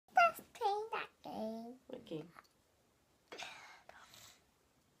making?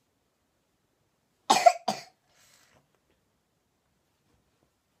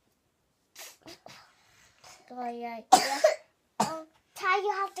 Go like Ty,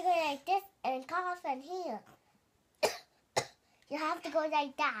 you have to go like this and cough in here. You have to go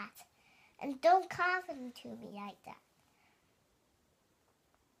like that. And don't cough into me like that.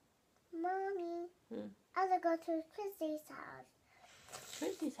 Mommy, I want to go to Christy's house.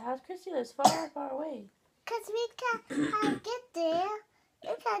 Christy's house? Christy lives far, far away. Because we can't get there.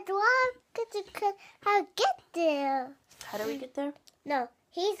 We can't walk how get there. How do we get there? No,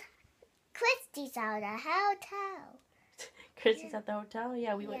 he's Christy's house, a hotel. Christy's at the hotel?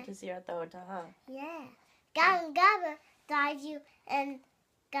 Yeah, we went to see her at the hotel, huh? Yeah. Gabba died you and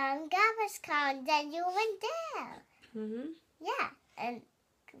Gabba's car, and then you went there. Mm-hmm. Yeah, and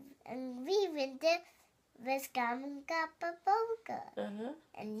we went there with Gabba Boga. Uh-huh.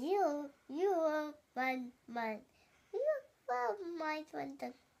 And you were my friend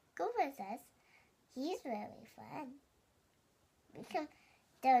to go with us. He's really fun.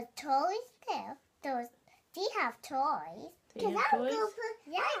 There's toys there. They have toys. Do you have toys?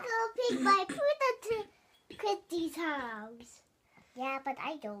 I go pick my Poodle to Christy's house. Yeah, but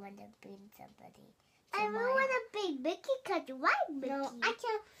I don't want to bring somebody. I don't want to bring Mickey because you like Mickey. No, I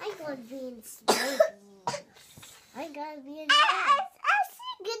can't. I'm going to be in Snoopy. I'm going to be in I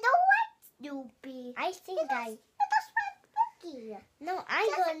think you don't like Snoopy. I think I just want Mickey. No, I'm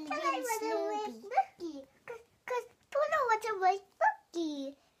going to be in Snoopy. Mickey. Because Poodle wants to like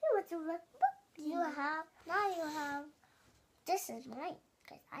Mickey. He wants to like Mickey. Now you have. This is mine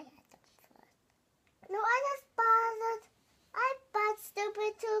because I had them first. No, I bought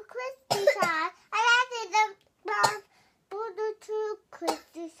Stupid to Christy's house. I added them Poodle to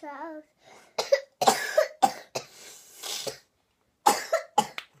Christy's house.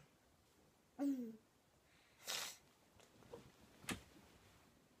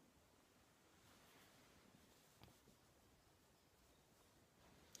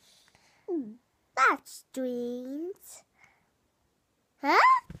 That's strange. Huh?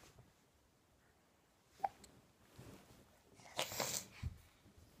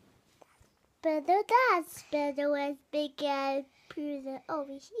 That's better as big as Poodle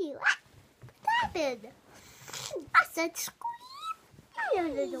over here. What happened? I said scream. I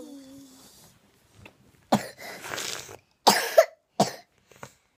don't know.